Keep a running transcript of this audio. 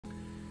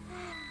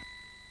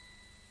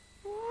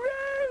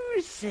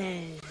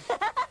Rosie!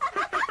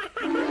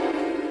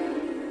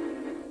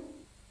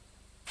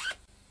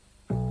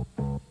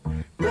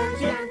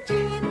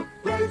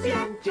 Rosie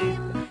and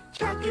Jim,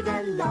 chugging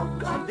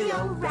along on the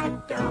old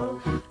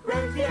Ragdoll.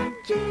 Rosie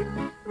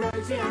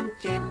and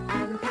Jim,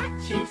 and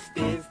Patchy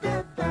steers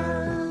the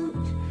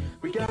boat.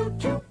 We go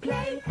to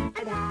play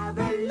and have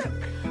a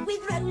look.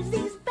 With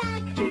Rosie's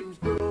bag, Jim's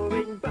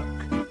boring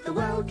book. The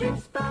world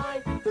drifts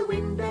by the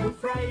window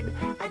frame,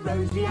 and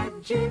Rosie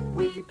and Jim,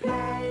 we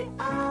play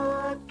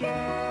our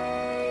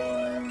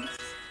games.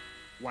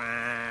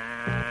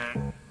 Wah!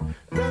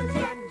 Rosie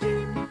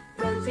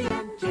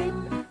and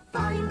Jim,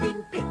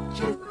 finding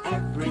pictures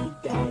every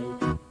day.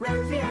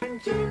 Rosie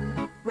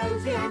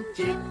and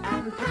Jim,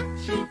 and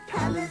Patchy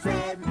colours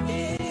them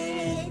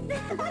in.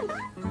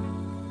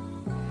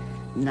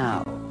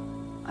 Now,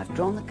 I've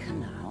drawn the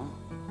canal,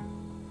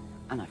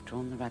 and I've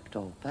drawn the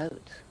Ragdoll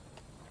boat.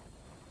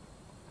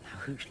 Now,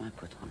 who shall I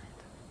put on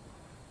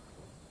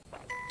it?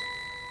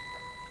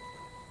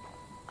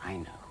 I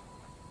know.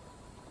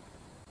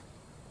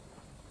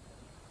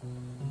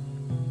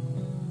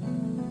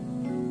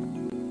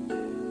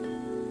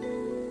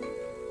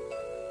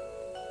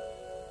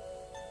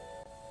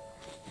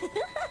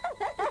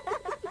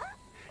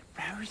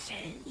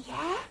 Rosie?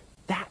 Yeah?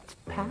 That's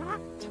Pat.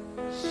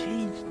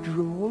 She's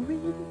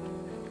drawing.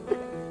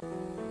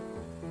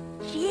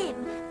 Jim,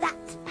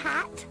 that's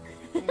Pat.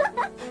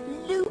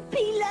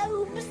 Loopy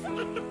lobes.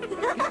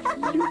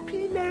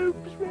 Loopy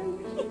lobes,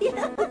 Rosie.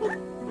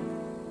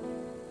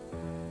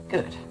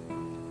 Good.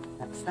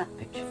 That's that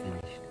picture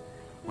finished.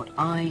 What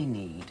I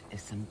need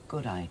is some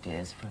good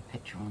ideas for a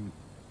picture on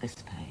this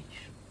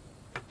page.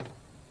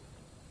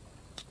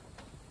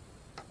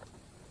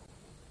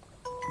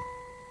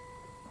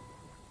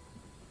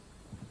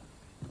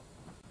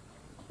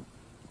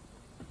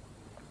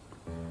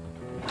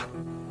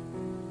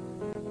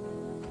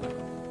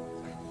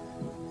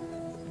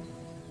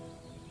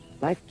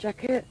 Life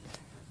jacket,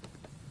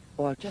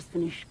 or I've just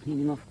finished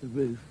cleaning off the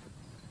roof.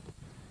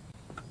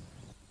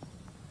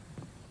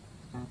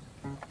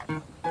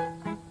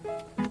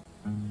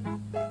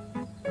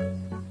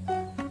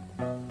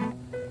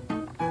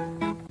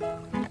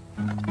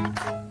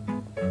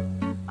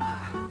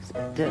 It's a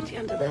bit dirty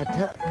under there,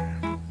 Tuck.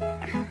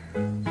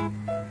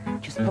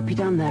 Just pop you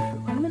down there for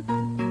a moment.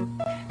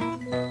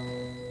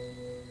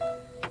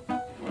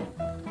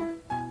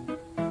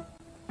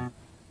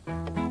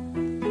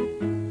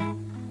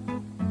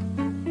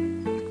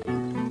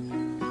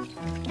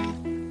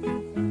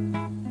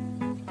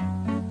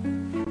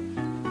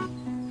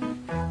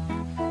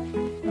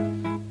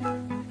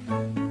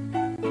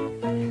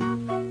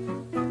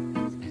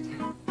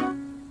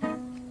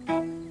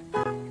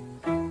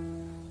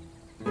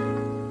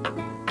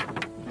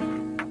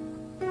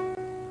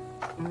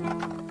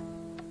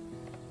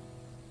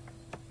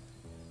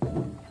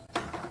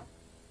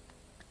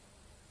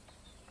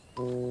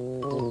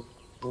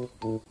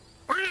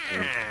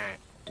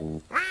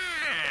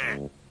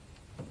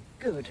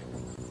 Good.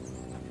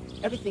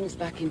 Everything's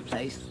back in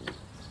place.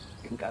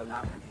 You can go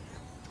now.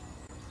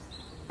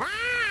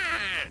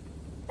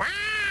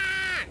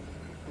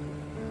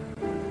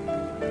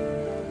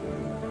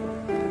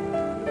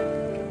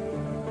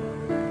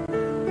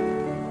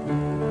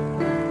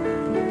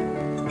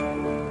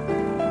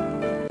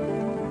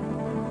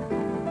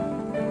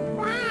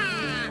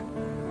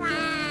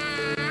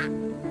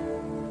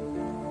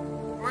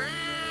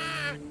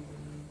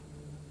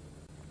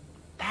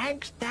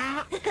 Thanks,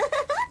 Doc.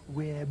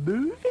 We're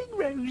moving,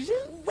 Rosie.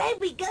 Where are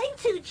we going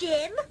to,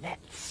 Jim?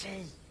 Let's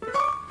see.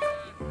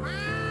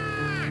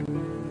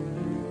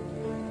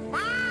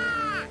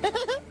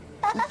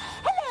 Hello,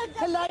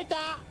 Hello,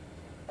 Doc.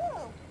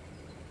 Oh.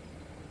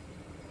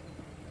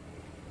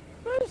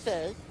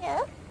 Rosie,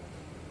 Yeah?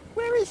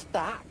 where is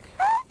Doc?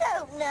 I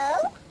don't know.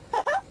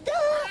 Doc.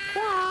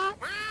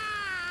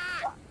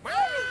 There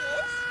he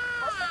is.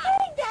 What's he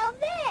doing down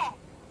there?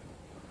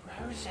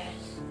 Rosie,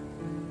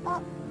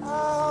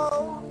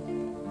 Uh-oh.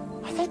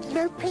 I think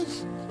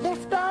Loopy's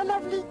left our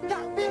lovely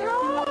Duck behind.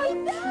 Oh,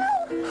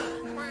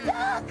 no!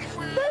 Duck!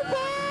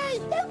 Loopy!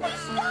 Loopy,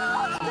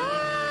 stop!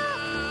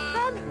 Stop!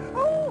 Run!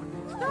 Oh,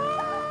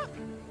 stop!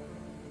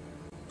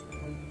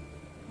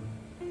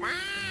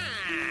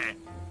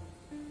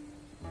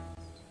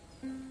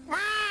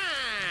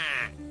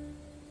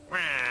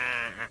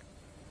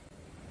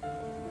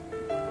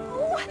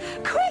 Oh,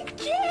 quick,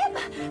 Jim!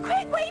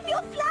 Quick, wave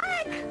your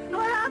flag!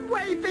 I am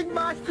waving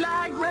my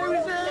flag, Rosie!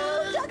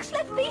 Oh, no, Duck's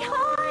left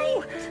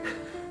behind!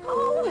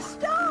 Oh,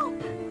 stop!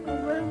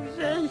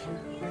 Rosie,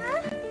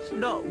 Yeah? it's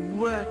not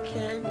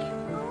working.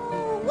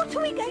 Oh, what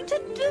are we going to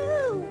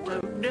do?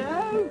 Don't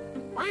know.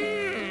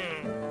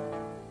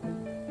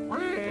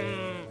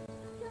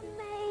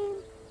 Jermaine.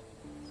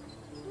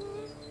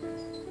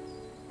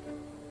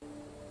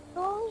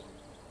 Oh,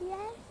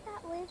 yes,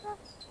 that river.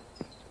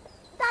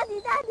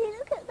 Daddy,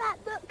 look at that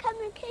book. Can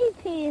we keep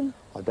him?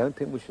 I don't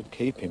think we should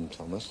keep him,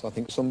 Thomas. I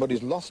think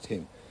somebody's lost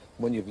him.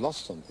 When you've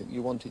lost something,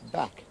 you want it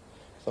back.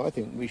 So I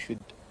think we should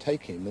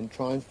take him and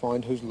try and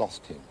find who's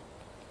lost him.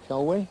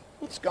 Shall we?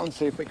 Let's go and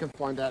see if we can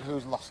find out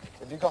who's lost it.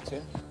 Have you got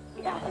him?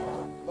 Yeah.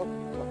 Look,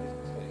 he's got his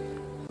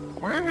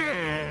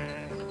teeth.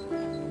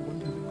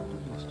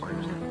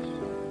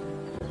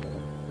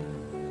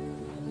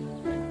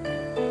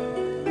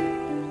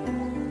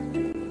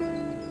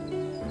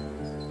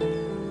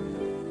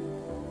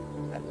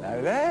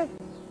 Hello there.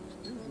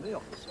 Excuse me,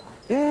 officer.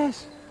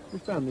 Yes. We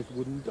found this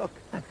wooden duck.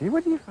 Have you?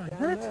 Where do you find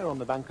Down that? there on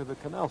the bank of the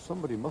canal.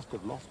 Somebody must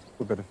have lost it.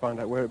 We better find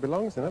out where it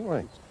belongs then, haven't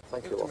we?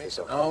 Thank you,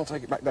 officer. I'll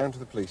take it back down to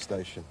the police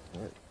station.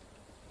 Right.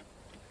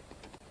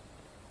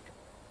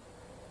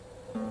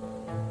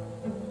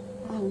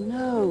 Oh,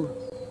 no.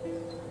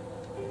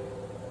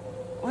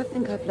 I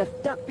think I've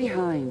left Duck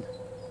behind.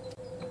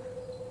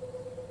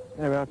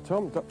 There we are,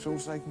 Tom. Duck's all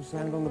safe and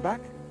sound on the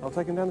back. I'll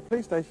take him down to the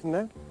police station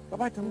now.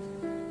 Bye-bye, Tom.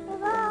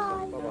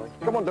 Bye-bye. Bye-bye.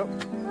 Come on, Duck.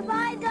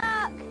 Bye-bye,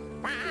 Duck.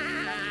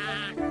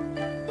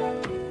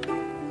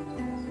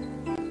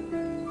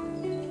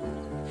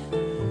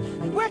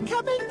 We're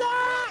coming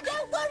back!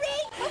 Don't worry,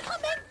 we're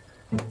coming.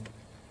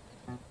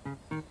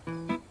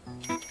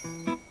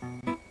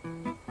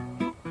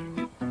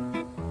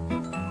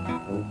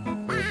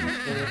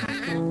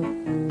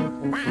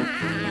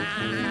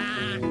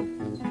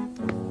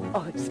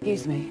 Oh,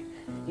 excuse me.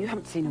 You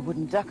haven't seen a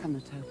wooden duck on the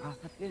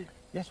towpath, have you?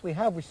 Yes, we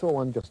have. We saw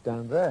one just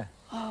down there.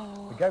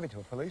 Oh, We gave it to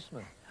a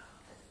policeman.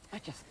 I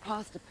just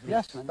passed a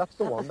Yes, policeman. that's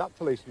the one, that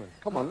policeman.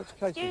 Come on, let's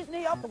chase him. Excuse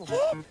me, officer.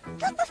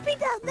 That must be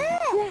down there.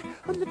 Yeah.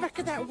 On the back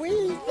of that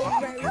wheel.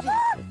 Yeah, come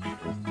on.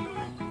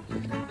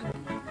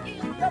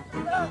 Excuse me,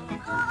 officer.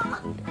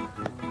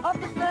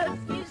 Officer,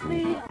 excuse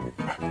me.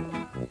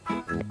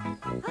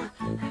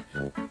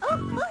 Oh,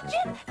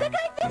 Jim, they're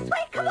going this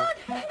way. Come on.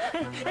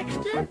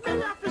 Excuse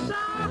me,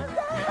 officer.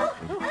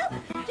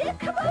 Jim,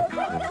 come on,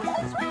 quick, go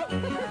this way.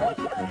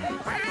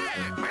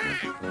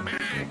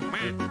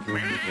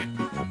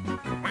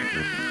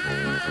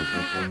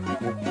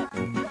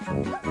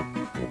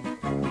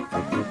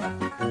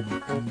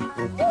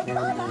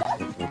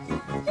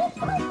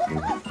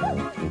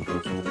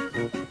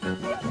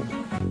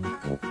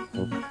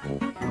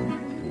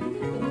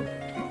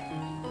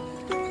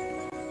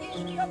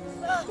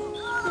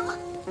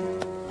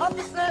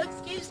 Officer,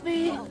 excuse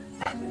me.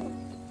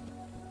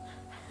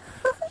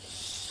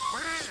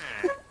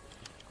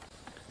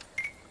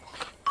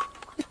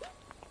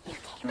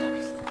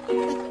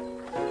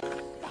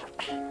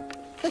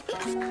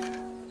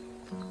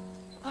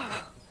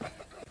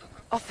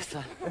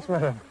 Officer, Yes,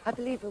 madam. I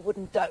believe a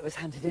wooden duck was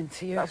handed in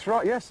to you. That's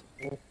right, yes.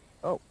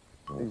 Oh,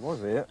 he was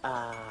here.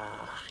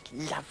 Ah,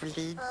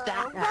 lovely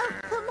duck.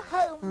 Welcome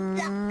home,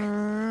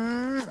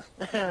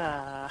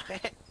 Duck.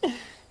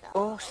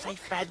 All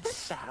safe and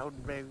sound,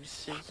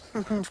 Rosie.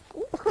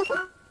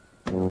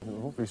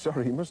 Awfully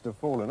sorry, he must have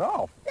fallen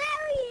off. There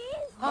he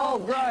is. Oh,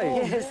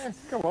 great. Yes.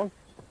 Come on.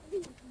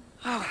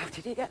 Oh, how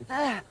did he get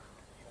there?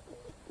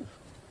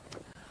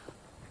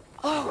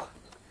 Oh,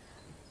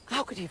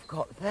 how could he have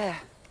got there?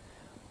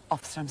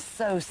 Officer, I'm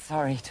so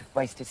sorry to have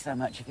wasted so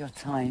much of your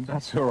time.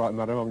 That's all right,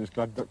 madam. I'm just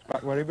glad Duck's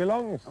back where he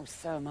belongs. Oh,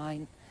 so am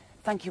I.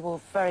 Thank you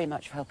all very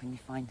much for helping me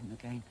find him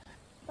again.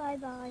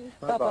 Bye-bye.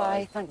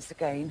 Bye-bye. Thanks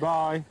again.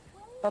 Bye.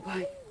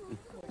 Bye-bye.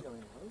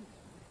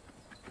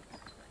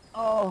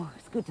 Oh,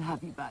 it's good to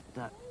have you back,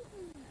 Duck.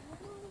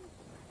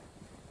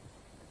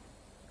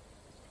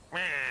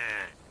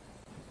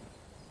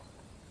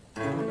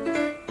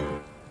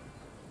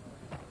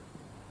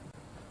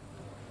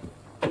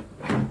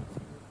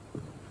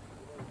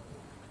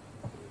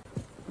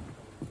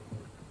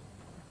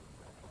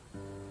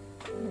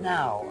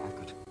 Now I've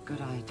got a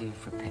good idea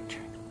for a picture.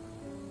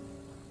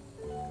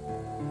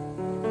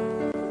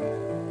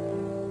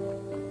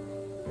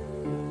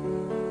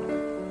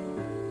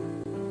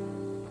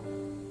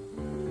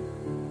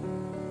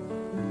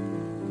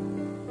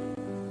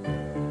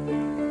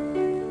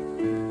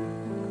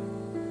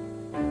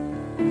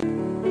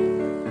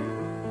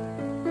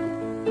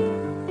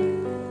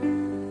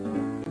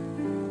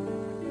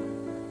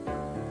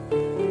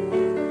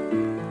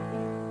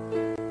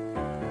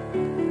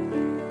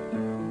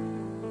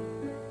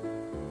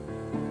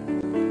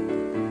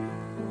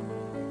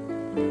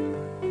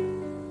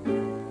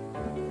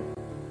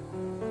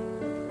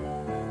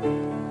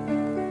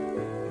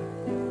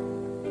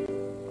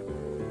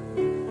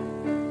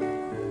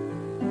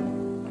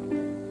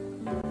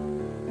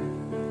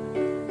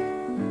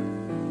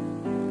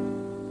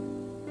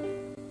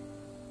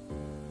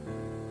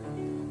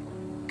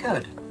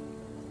 Good.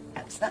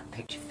 That's that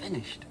picture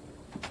finished.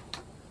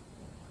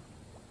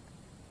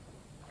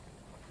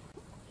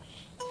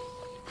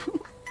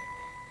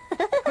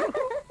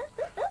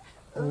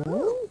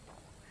 Ooh,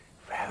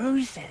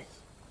 Roses,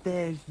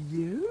 there's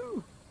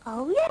you.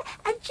 Oh, yeah.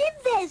 And Jim,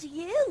 there's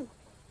you.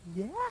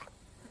 Yeah.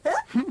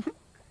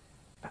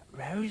 But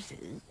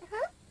Roses,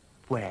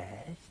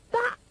 where's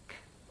Duck?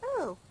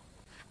 Oh.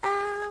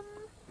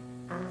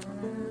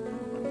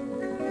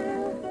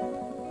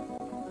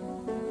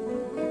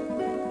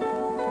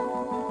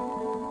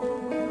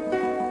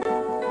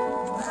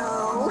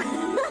 Oh.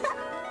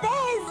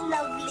 There's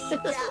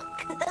lovely Duck.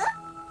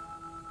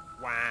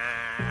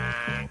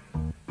 Quack.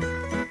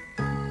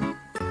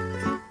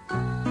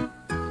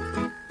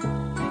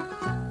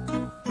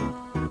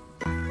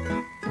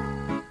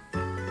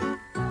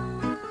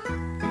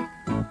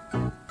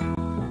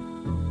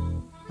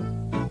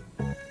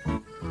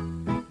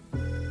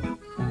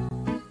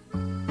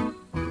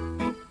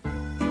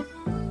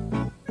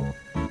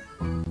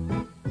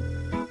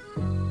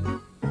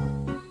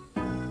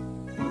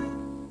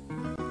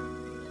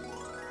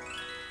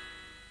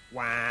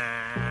 Quack.